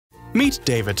Meet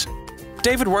David.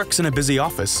 David works in a busy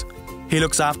office. He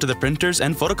looks after the printers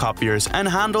and photocopiers and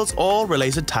handles all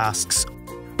related tasks.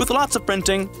 With lots of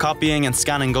printing, copying and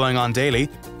scanning going on daily,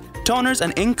 toners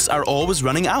and inks are always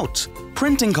running out.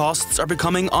 Printing costs are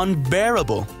becoming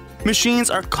unbearable. Machines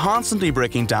are constantly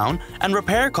breaking down and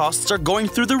repair costs are going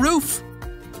through the roof.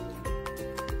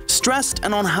 Stressed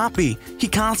and unhappy, he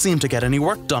can't seem to get any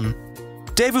work done.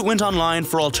 David went online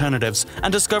for alternatives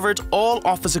and discovered All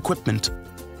Office Equipment.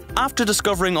 After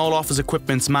discovering All Office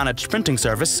Equipment's managed printing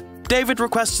service, David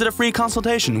requested a free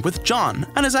consultation with John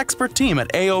and his expert team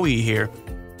at AOE here.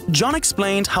 John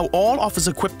explained how All Office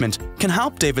Equipment can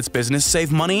help David's business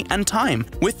save money and time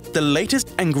with the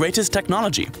latest and greatest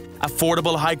technology,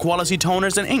 affordable high-quality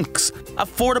toners and inks,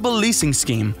 affordable leasing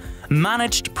scheme,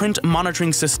 managed print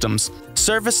monitoring systems,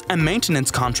 service and maintenance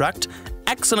contract,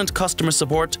 excellent customer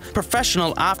support,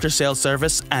 professional after-sales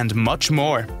service, and much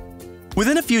more.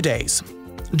 Within a few days,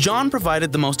 John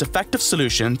provided the most effective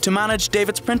solution to manage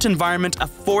David's print environment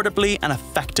affordably and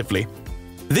effectively.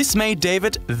 This made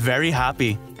David very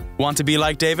happy. Want to be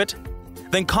like David?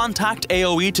 Then contact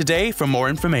AOE today for more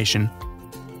information.